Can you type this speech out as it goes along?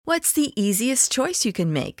What's the easiest choice you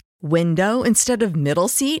can make? Window instead of middle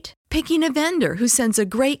seat? Picking a vendor who sends a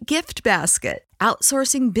great gift basket?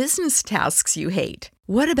 Outsourcing business tasks you hate?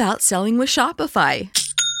 What about selling with Shopify?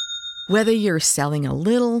 Whether you're selling a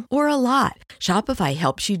little or a lot, Shopify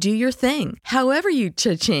helps you do your thing, however you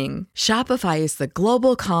cha-ching. Shopify is the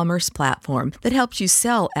global commerce platform that helps you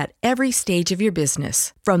sell at every stage of your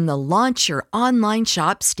business. From the launch your online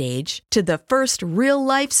shop stage to the first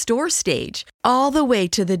real-life store stage, all the way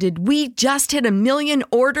to the did we just hit a million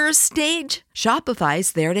orders stage.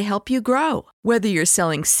 Shopify's there to help you grow. Whether you're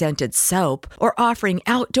selling scented soap or offering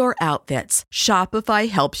outdoor outfits, Shopify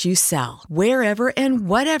helps you sell. Wherever and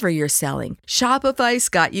whatever you're selling, Shopify's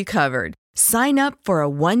got you covered. Sign up for a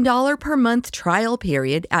 $1 per month trial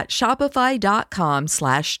period at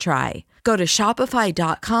shopify.com/try. Go to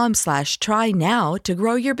shopify.com/try now to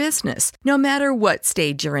grow your business, no matter what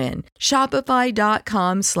stage you're in.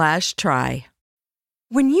 Shopify.com/try.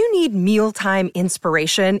 When you need mealtime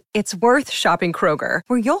inspiration, it's worth shopping Kroger,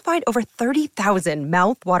 where you'll find over 30,000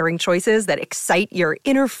 mouth-watering choices that excite your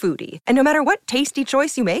inner foodie. And no matter what tasty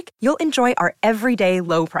choice you make, you'll enjoy our everyday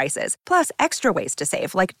low prices, plus extra ways to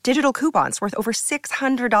save, like digital coupons worth over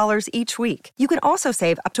 $600 each week. You can also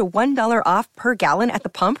save up to $1 off per gallon at the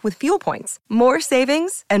pump with fuel points. More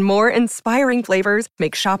savings and more inspiring flavors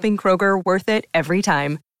make shopping Kroger worth it every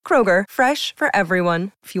time. Kroger, fresh for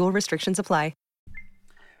everyone. Fuel restrictions apply.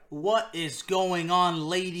 What is going on,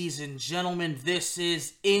 ladies and gentlemen? This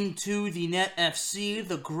is Into the Net FC,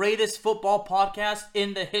 the greatest football podcast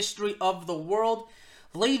in the history of the world.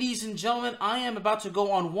 Ladies and gentlemen, I am about to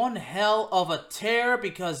go on one hell of a tear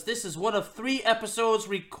because this is one of 3 episodes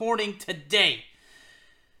recording today.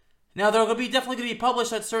 Now, they're definitely going to be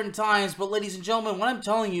published at certain times, but ladies and gentlemen, what I'm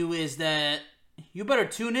telling you is that you better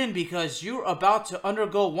tune in because you're about to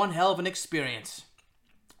undergo one hell of an experience.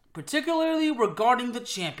 Particularly regarding the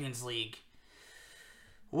Champions League.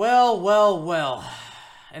 Well.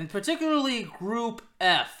 And particularly Group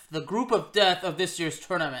F, the group of death of this year's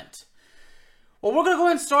tournament. Well, we're going to go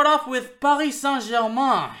ahead and start off with Paris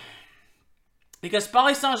Saint-Germain. Because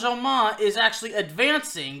Paris Saint-Germain is actually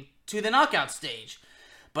advancing to the knockout stage.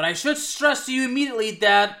 But I should stress to you immediately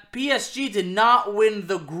that PSG did not win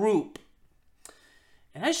the group.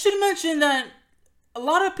 And I should mention that a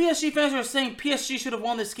lot of PSG fans are saying PSG should have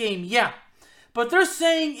won this game, yeah. But they're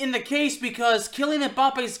saying in the case because Kylian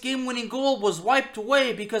Mbappe's game-winning goal was wiped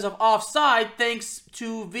away because of offside thanks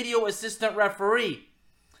to video assistant referee.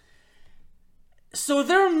 So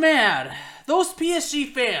they're mad. Those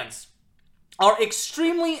PSG fans are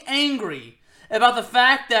extremely angry about the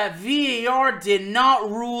fact that VAR did not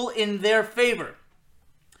rule in their favor.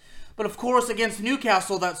 But of course, against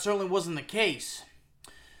Newcastle, that certainly wasn't the case.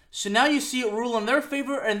 So now you see it rule in their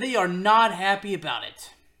favor, and they are not happy about it.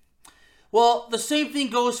 Well, the same thing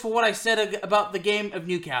goes for what I said about the game of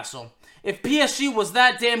Newcastle. If PSG was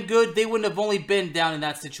that damn good, they wouldn't have only been down in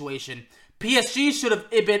that situation. PSG should have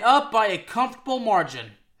been up by a comfortable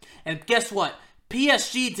margin. And guess what?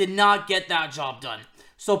 PSG did not get that job done.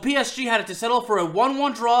 So PSG had to settle for a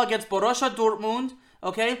 1-1 draw against Borussia Dortmund,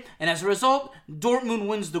 okay? And as a result, Dortmund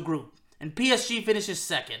wins the group. And PSG finishes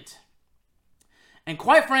second. And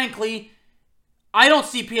quite frankly, I don't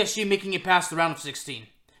see PSG making it past the round of 16.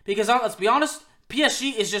 Because let's be honest,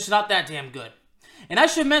 PSG is just not that damn good. And I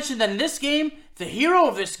should mention that in this game, the hero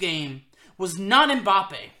of this game was not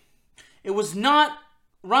Mbappe. It was not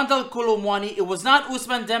Randal Kolo Muani. It was not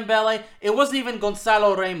Ousmane Dembele. It wasn't even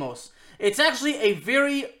Gonzalo Ramos. It's actually a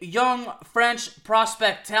very young French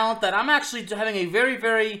prospect talent that I'm actually having a very,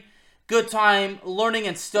 very good time learning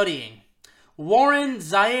and studying. Warren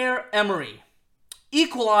Zaïre-Emery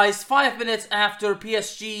equalized 5 minutes after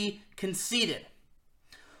PSG conceded.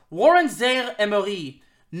 Warren Zaïre-Emery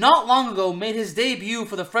not long ago made his debut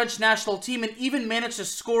for the French national team and even managed to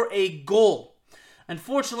score a goal.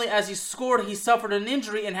 Unfortunately, as he scored, he suffered an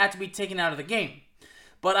injury and had to be taken out of the game.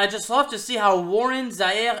 But I just love to see how Warren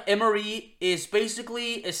Zaïre-Emery is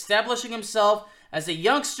basically establishing himself as a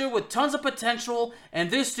youngster with tons of potential, and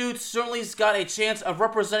this dude certainly has got a chance of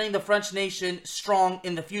representing the French nation strong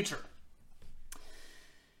in the future.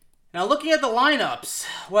 Now, looking at the lineups,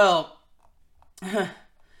 well,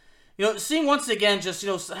 seeing once again just,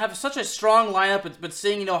 have such a strong lineup, but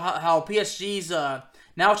seeing, how PSG's,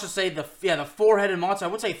 now I should say the four-headed monster, I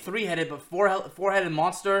would say three-headed, but four-headed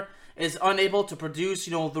monster is unable to produce,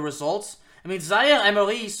 the results. I mean,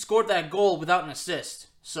 Zaïre-Emery scored that goal without an assist.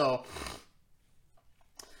 So,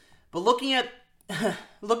 but looking at the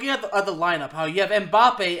lineup, how you have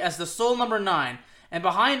Mbappe as the sole number 9, and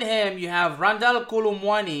behind him you have Randal Kolo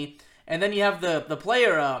Muani, and then you have the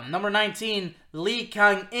player number 19, Lee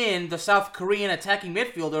Kang-in, the South Korean attacking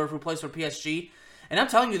midfielder who plays for PSG. And I'm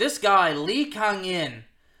telling you, this guy, Lee Kang-in,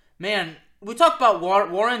 man, we talk about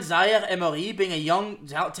Warren Zaïre-Emery being a young,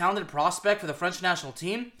 talented prospect for the French national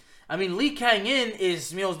team. I mean, Lee Kang-in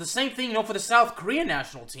is, the same thing, for the South Korean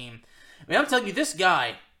national team. I mean, I'm telling you, this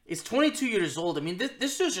guy is 22 years old. I mean,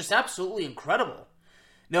 this dude's just absolutely incredible.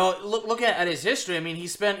 Now, look at his history. I mean, he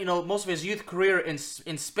spent, most of his youth career in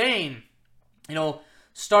Spain.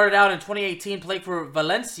 Started out in 2018, played for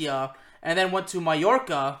Valencia, and then went to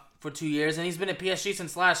Mallorca for 2 years, and he's been at PSG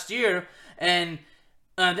since last year. And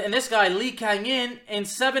this guy, Lee Kang-in, in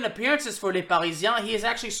 7 appearances for Les Parisiens, he has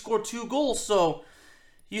actually scored 2 goals. So,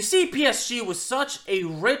 you see PSG with such a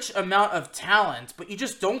rich amount of talent, but you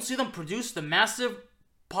just don't see them produce the massive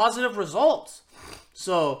positive results.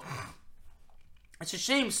 So, it's a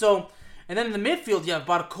shame. So, and then in the midfield, you have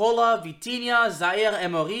Barcola, Vitinha,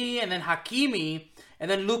 Zaïre-Emery, and then Hakimi, and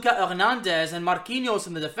then Luka Hernandez, and Marquinhos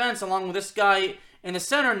in the defense, along with this guy in the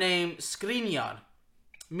center named Skriniar.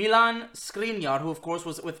 Milan Skriniar, who of course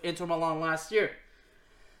was with Inter Milan last year.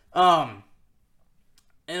 And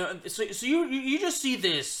so you just see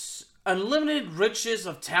this unlimited riches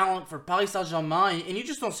of talent for Paris Saint-Germain, and you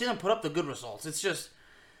just don't see them put up the good results.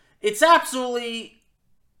 It's absolutely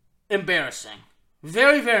embarrassing.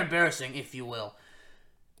 Very, very embarrassing, if you will.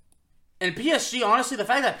 And PSG, honestly, the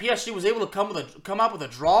fact that PSG was able to come out with a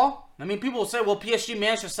draw, I mean, people will say, well, PSG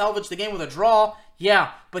managed to salvage the game with a draw.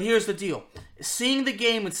 Yeah, but here's the deal. Seeing the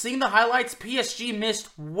game and seeing the highlights, PSG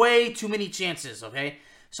missed way too many chances, okay?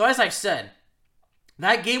 So as I said,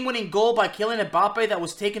 that game-winning goal by Kylian Mbappe that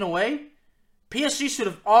was taken away, PSG should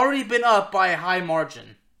have already been up by a high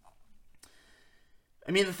margin.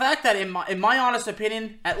 I mean, the fact that, in my honest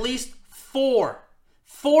opinion, at least four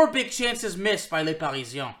big chances missed by Les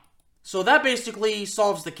Parisiens. So that basically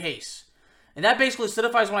solves the case. And that basically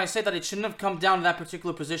solidifies when I say that it shouldn't have come down to that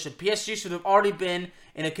particular position. PSG should have already been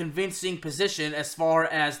in a convincing position as far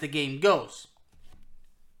as the game goes.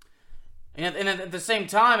 And at the same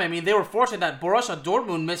time, I mean, they were fortunate that Borussia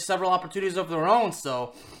Dortmund missed several opportunities of their own.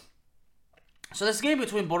 So this game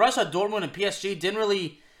between Borussia Dortmund and PSG didn't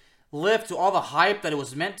really live to all the hype that it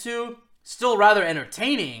was meant to. Still rather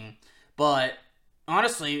entertaining, but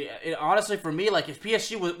honestly for me, like, if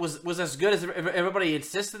PSG was as good as everybody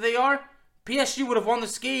insisted they are, PSG would have won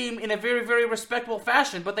this game in a very, very respectable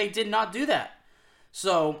fashion, but they did not do that.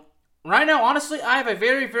 So, right now, honestly, I have a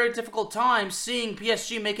very, very difficult time seeing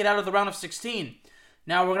PSG make it out of the round of 16.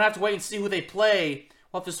 Now, we're going to have to wait and see who they play.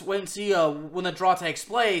 We'll have to wait and see when the draw takes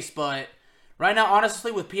place, but right now,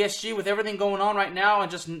 honestly, with PSG, with everything going on right now, and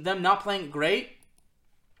just them not playing great,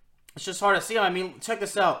 it's just hard to see them. I mean, check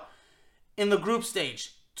this out. In the group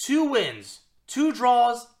stage, 2 wins, 2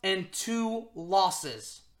 draws, and 2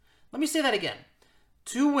 losses. Let me say that again.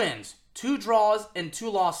 2 wins, 2 draws, and 2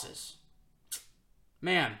 losses.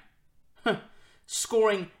 Man.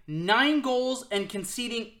 Scoring 9 goals and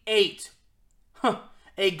conceding 8.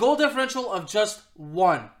 A goal differential of just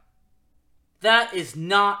 1. That is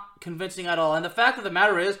not convincing at all. And the fact of the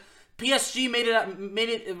matter is, PSG made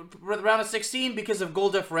it round of 16 because of goal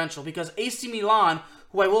differential. Because AC Milan,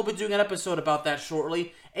 who I will be doing an episode about that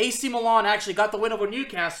shortly, AC Milan actually got the win over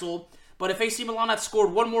Newcastle. But if AC Milan had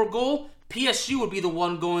scored 1 more goal, PSG would be the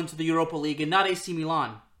one going to the Europa League and not AC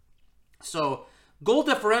Milan. So, goal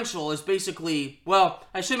differential is basically, well,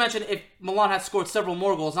 I should mention if Milan had scored several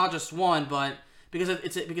more goals, not just 1, but because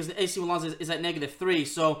AC Milan is at -3.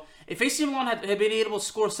 So, if AC Milan had been able to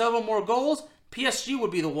score several more goals, PSG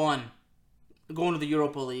would be the one going to the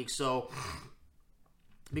Europa League. So,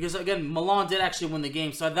 because again, Milan did actually win the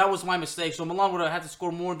game, so that was my mistake. So Milan would have had to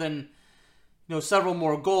score more than, several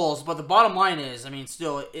more goals. But the bottom line is, I mean,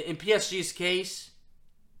 still in PSG's case,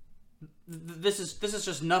 this is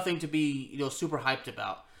just nothing to be super hyped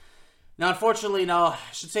about. Now, unfortunately, I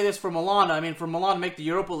should say this for Milan. I mean, for Milan to make the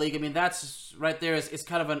Europa League, I mean, that's right there is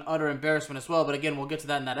kind of an utter embarrassment as well. But again, we'll get to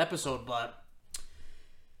that in that episode. But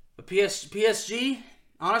PSG,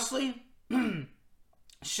 honestly, shouldn't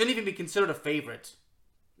even be considered a favorite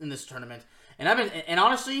in this tournament. And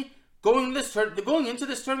honestly, going into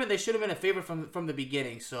this tournament, they should have been a favorite from the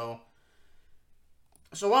beginning. So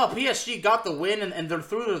while PSG got the win and they're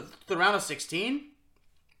through to the round of 16,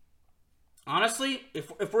 honestly,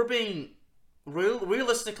 if we're being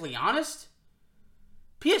realistically honest,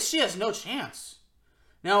 PSG has no chance.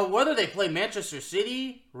 Now, whether they play Manchester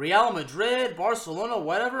City, Real Madrid, Barcelona,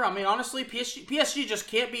 whatever, I mean, honestly, PSG just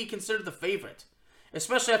can't be considered the favorite,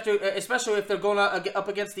 especially if they're going up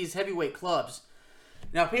against these heavyweight clubs.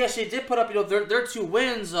 Now, PSG did put up, their 2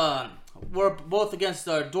 wins were both against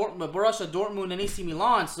Borussia Dortmund and AC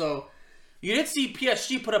Milan. So you did see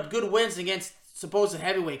PSG put up good wins against supposed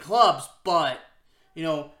heavyweight clubs, but, you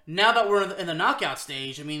know, now that we're in the knockout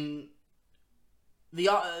stage, I mean, it's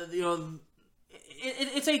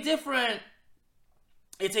a different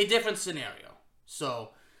scenario. So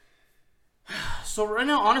right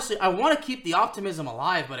now, honestly, I want to keep the optimism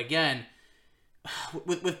alive, but again,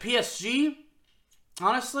 with PSG,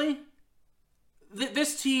 honestly,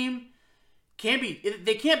 this team can't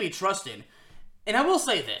be trusted. And I will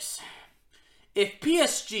say this: if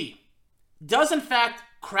PSG does in fact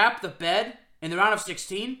crap the bed in the round of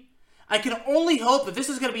 16, I can only hope that this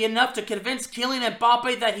is going to be enough to convince Kylian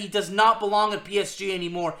Mbappe that he does not belong at PSG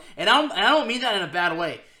anymore. And I don't mean that in a bad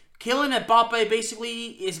way. Kylian Mbappe basically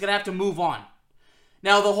is going to have to move on.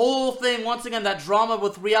 Now, the whole thing, once again, that drama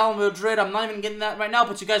with Real Madrid, I'm not even getting that right now,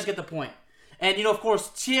 but you guys get the point. And, you know, of course,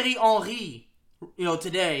 Thierry Henry, you know,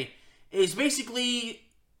 today, is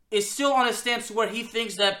still on a stance where he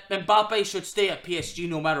thinks that Mbappe should stay at PSG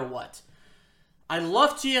no matter what. I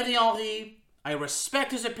love Thierry Henry. I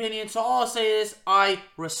respect his opinion, so all I'll say is I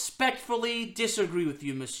respectfully disagree with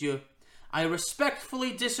you, monsieur. I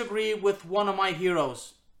respectfully disagree with one of my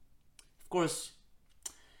heroes. Of course,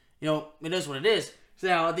 you know, it is what it is. So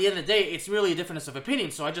now, at the end of the day, it's really a difference of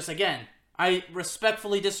opinion, so I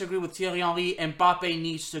respectfully disagree with Thierry Henry. Mbappe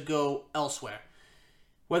needs to go elsewhere.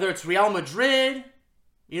 Whether it's Real Madrid,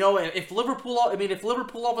 you know, if Liverpool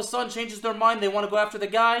all of a sudden changes their mind, they want to go after the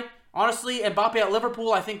guy, honestly, Mbappe at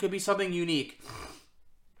Liverpool, I think, could be something unique.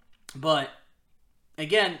 But,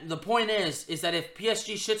 again, the point is that if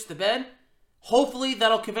PSG shits the bed, hopefully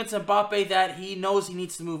that'll convince Mbappe that he knows he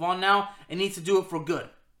needs to move on now and needs to do it for good.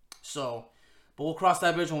 So, but we'll cross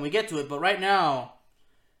that bridge when we get to it. But right now,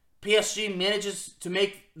 PSG manages to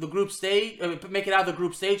make the group stage, make it out of the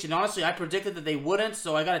group stage, and honestly, I predicted that they wouldn't,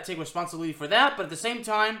 so I got to take responsibility for that. But at the same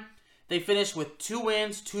time, they finished with 2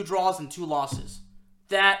 wins, 2 draws, and 2 losses.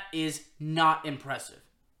 That is not impressive,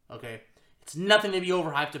 okay? It's nothing to be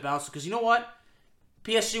overhyped about, because you know what?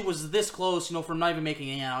 PSG was this close, you know, from not even making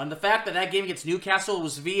it out. And the fact that that game against Newcastle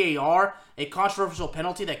was VAR, a controversial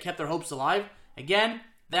penalty that kept their hopes alive, again,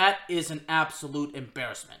 that is an absolute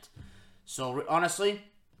embarrassment. So, honestly,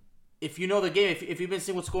 if you know the game, if you've been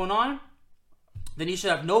seeing what's going on, then you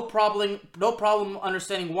should have no problem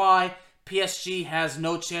understanding why PSG has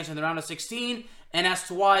no chance in the round of 16, and as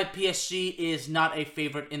to why PSG is not a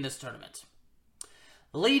favorite in this tournament.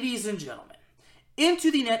 Ladies and gentlemen,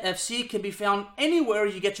 Into the Net FC can be found anywhere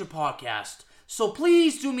you get your podcast, so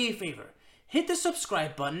please do me a favor. Hit the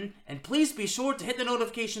subscribe button, and please be sure to hit the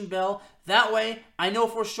notification bell. That way, I know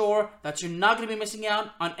for sure that you're not going to be missing out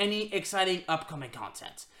on any exciting upcoming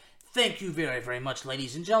content. Thank you very, very much,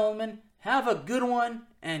 ladies and gentlemen. Have a good one,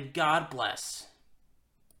 and God bless.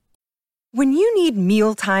 When you need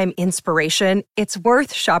mealtime inspiration, it's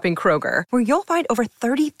worth shopping Kroger, where you'll find over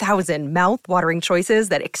 30,000 mouth-watering choices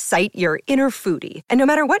that excite your inner foodie. And no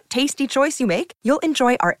matter what tasty choice you make, you'll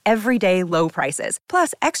enjoy our everyday low prices,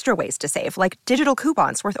 plus extra ways to save, like digital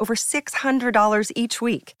coupons worth over $600 each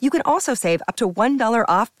week. You can also save up to $1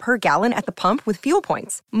 off per gallon at the pump with fuel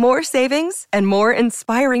points. More savings and more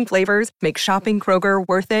inspiring flavors make shopping Kroger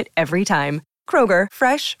worth it every time. Kroger,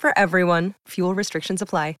 fresh for everyone. Fuel restrictions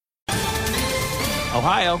apply.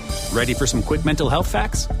 Ohio, ready for some quick mental health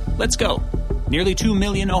facts? Let's go. Nearly 2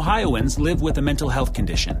 million Ohioans live with a mental health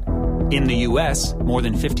condition. In the U.S., more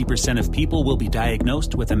than 50% of people will be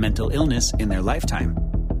diagnosed with a mental illness in their lifetime.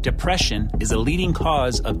 Depression is a leading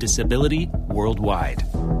cause of disability worldwide.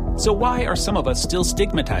 So why are some of us still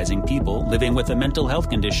stigmatizing people living with a mental health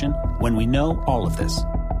condition when we know all of this?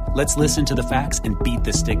 Let's listen to the facts and beat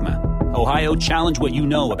the stigma. Ohio, challenge what you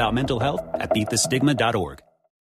know about mental health at beatthestigma.org.